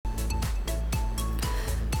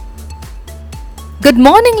Good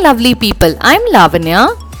morning, lovely people. I'm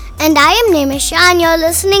Lavanya. And I am Nimisha, and you're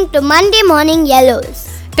listening to Monday Morning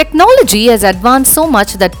Yellows. Technology has advanced so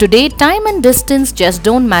much that today time and distance just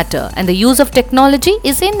don't matter, and the use of technology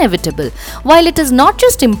is inevitable. While it is not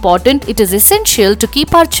just important, it is essential to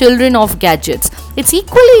keep our children off gadgets. It's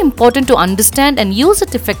equally important to understand and use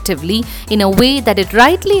it effectively in a way that it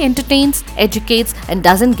rightly entertains, educates, and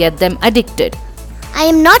doesn't get them addicted. I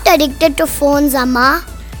am not addicted to phones, Amma.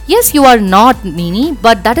 Yes, you are not, Nini,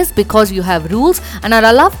 but that is because you have rules and are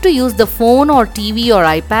allowed to use the phone or TV or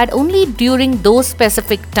iPad only during those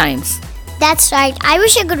specific times. That's right, I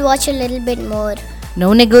wish I could watch a little bit more.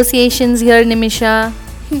 No negotiations here, Nimisha.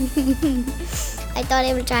 I thought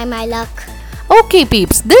I would try my luck. Okay,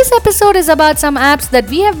 peeps, this episode is about some apps that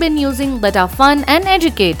we have been using that are fun and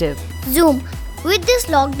educative. Zoom. With this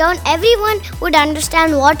lockdown, everyone would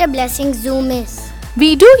understand what a blessing Zoom is.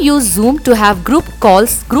 We do use Zoom to have group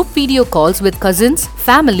video calls with cousins,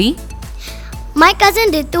 family. My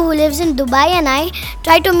cousin Ritu, who lives in Dubai, and I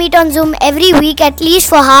try to meet on Zoom every week at least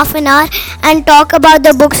for half an hour and talk about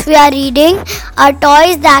the books we are reading, our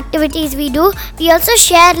toys, the activities we do. We also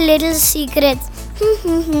share little secrets.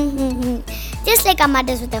 Just like Amma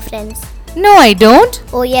does with her friends. No, I don't.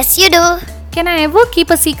 Oh, yes, you do. Can I ever keep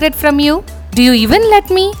a secret from you? Do you even let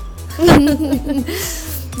me?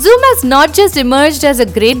 Zoom has not just emerged as a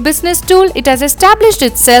great business tool, it has established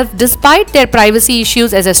itself despite their privacy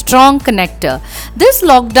issues as a strong connector. This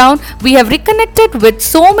lockdown, we have reconnected with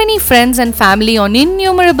so many friends and family on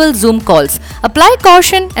innumerable Zoom calls. Apply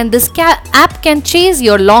caution and this app can chase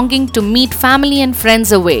your longing to meet family and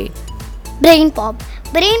friends away. Brain Pop.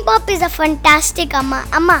 Brain Pop is a fantastic Amma.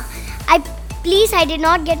 I did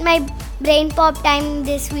not get my Brain Pop time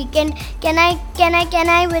this weekend. Can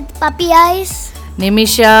I with puppy eyes?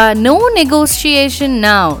 Nimisha, no negotiation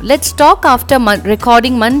now. Let's talk after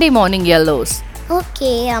recording Monday Morning Yellows.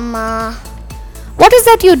 Okay, Amma. What is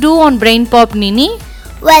that you do on Brain Pop, Nini?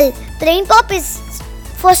 Well, Brain Pop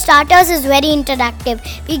for starters is very interactive.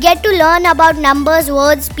 We get to learn about numbers,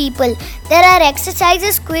 words, people. There are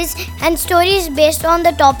exercises, quiz, and stories based on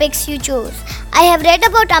the topics you choose. I have read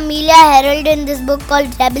about Amelia Harold in this book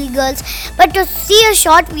called Rebel Girls, but to see a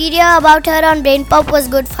short video about her on Brain Pop was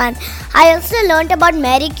good fun. I also learnt about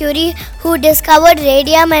Marie Curie, who discovered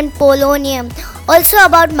radium and polonium. Also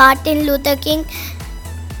about Martin Luther King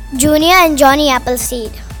Jr. and Johnny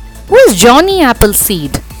Appleseed. Who is Johnny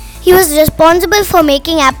Appleseed? He was responsible for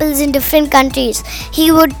making apples in different countries.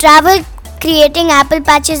 He would travel creating apple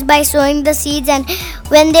patches by sowing the seeds, and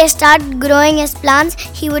when they start growing as plants,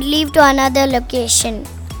 he would leave to another location.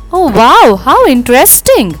 Oh wow, how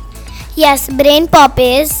interesting! Yes, Brain Pop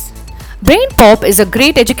is a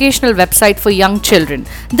great educational website for young children.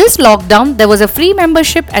 This lockdown, there was a free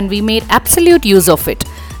membership and we made absolute use of it.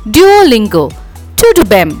 Duolingo. Tudo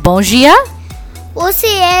bem, bom dia? Você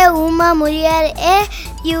é uma mulher e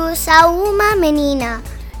eu sou uma menina.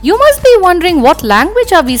 You must be wondering what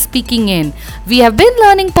language are we speaking in. We have been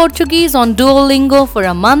learning Portuguese on Duolingo for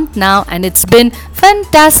a month now and it's been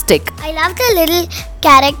fantastic. I love the little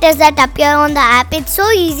characters that appear on the app. It's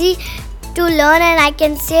so easy to learn and I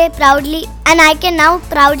can now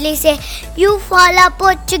proudly say, you fala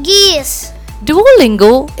Portuguese.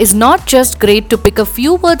 Duolingo is not just great to pick a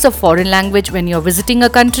few words of foreign language when you're visiting a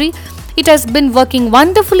country. It has been working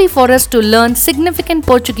wonderfully for us to learn significant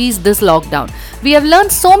Portuguese this lockdown. We have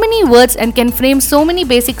learned so many words and can frame so many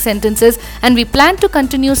basic sentences, and we plan to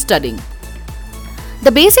continue studying.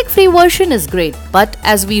 The basic free version is great, but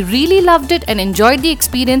as we really loved it and enjoyed the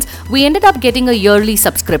experience, we ended up getting a yearly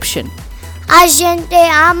subscription. A gente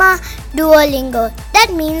ama Duolingo.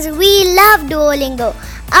 That means we love Duolingo.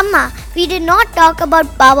 Amma, we did not talk about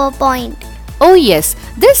PowerPoint. Oh yes,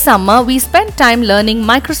 this summer we spent time learning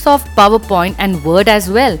Microsoft PowerPoint and Word as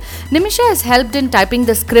well. Nimisha has helped in typing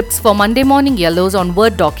the scripts for Monday Morning Yellows on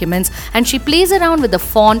Word documents and she plays around with the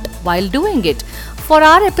font while doing it. For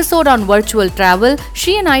our episode on virtual travel,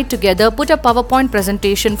 she and I together put a PowerPoint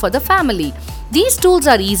presentation for the family. These tools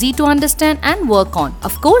are easy to understand and work on,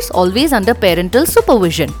 of course always under parental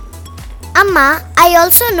supervision. Amma, I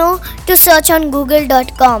also know to search on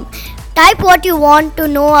google.com. Type what you want to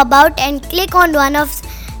know about and click on one of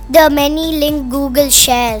the many links Google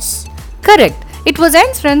shares. Correct. It was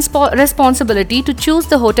Anne's responsibility to choose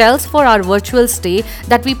the hotels for our virtual stay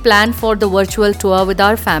that we planned for the virtual tour with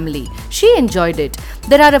our family. She enjoyed it.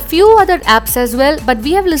 There are a few other apps as well, but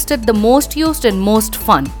we have listed the most used and most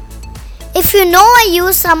fun. If you know or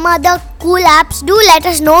use some other cool apps, do let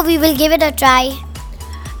us know. We will give it a try.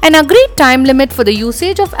 An agreed time limit for the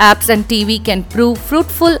usage of apps and TV can prove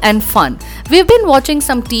fruitful and fun. We've been watching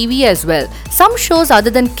some TV as well. Some shows other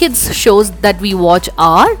than kids shows that we watch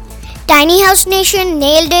are Tiny House Nation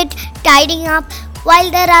nailed it, tidying up. While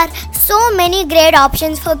there are so many great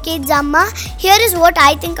options for kids, Amma, here is what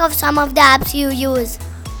I think of some of the apps you use.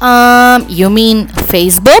 You mean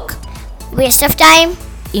Facebook, Waste of time,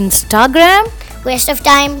 Instagram, waste of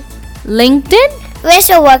time, LinkedIn, waste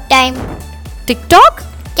of work time. TikTok?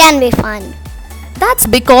 Can be fun. That's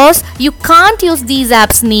because you can't use these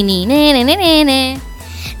apps, Nini.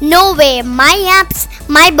 No way, my apps,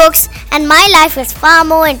 my books, and my life is far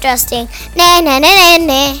more interesting.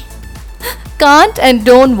 Can't and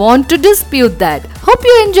don't want to dispute that. Hope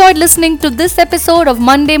you enjoyed listening to this episode of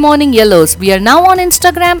Monday Morning Yellows. We are now on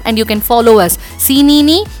Instagram and you can follow us. See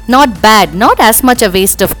Nini? Not bad, not as much a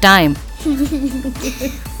waste of time.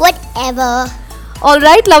 Whatever.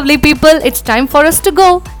 Alright, lovely people, it's time for us to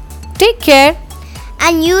go. Take care.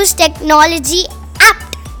 And use technology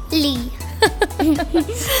aptly.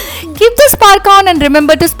 Keep the spark on and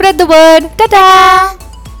remember to spread the word. Ta-ta!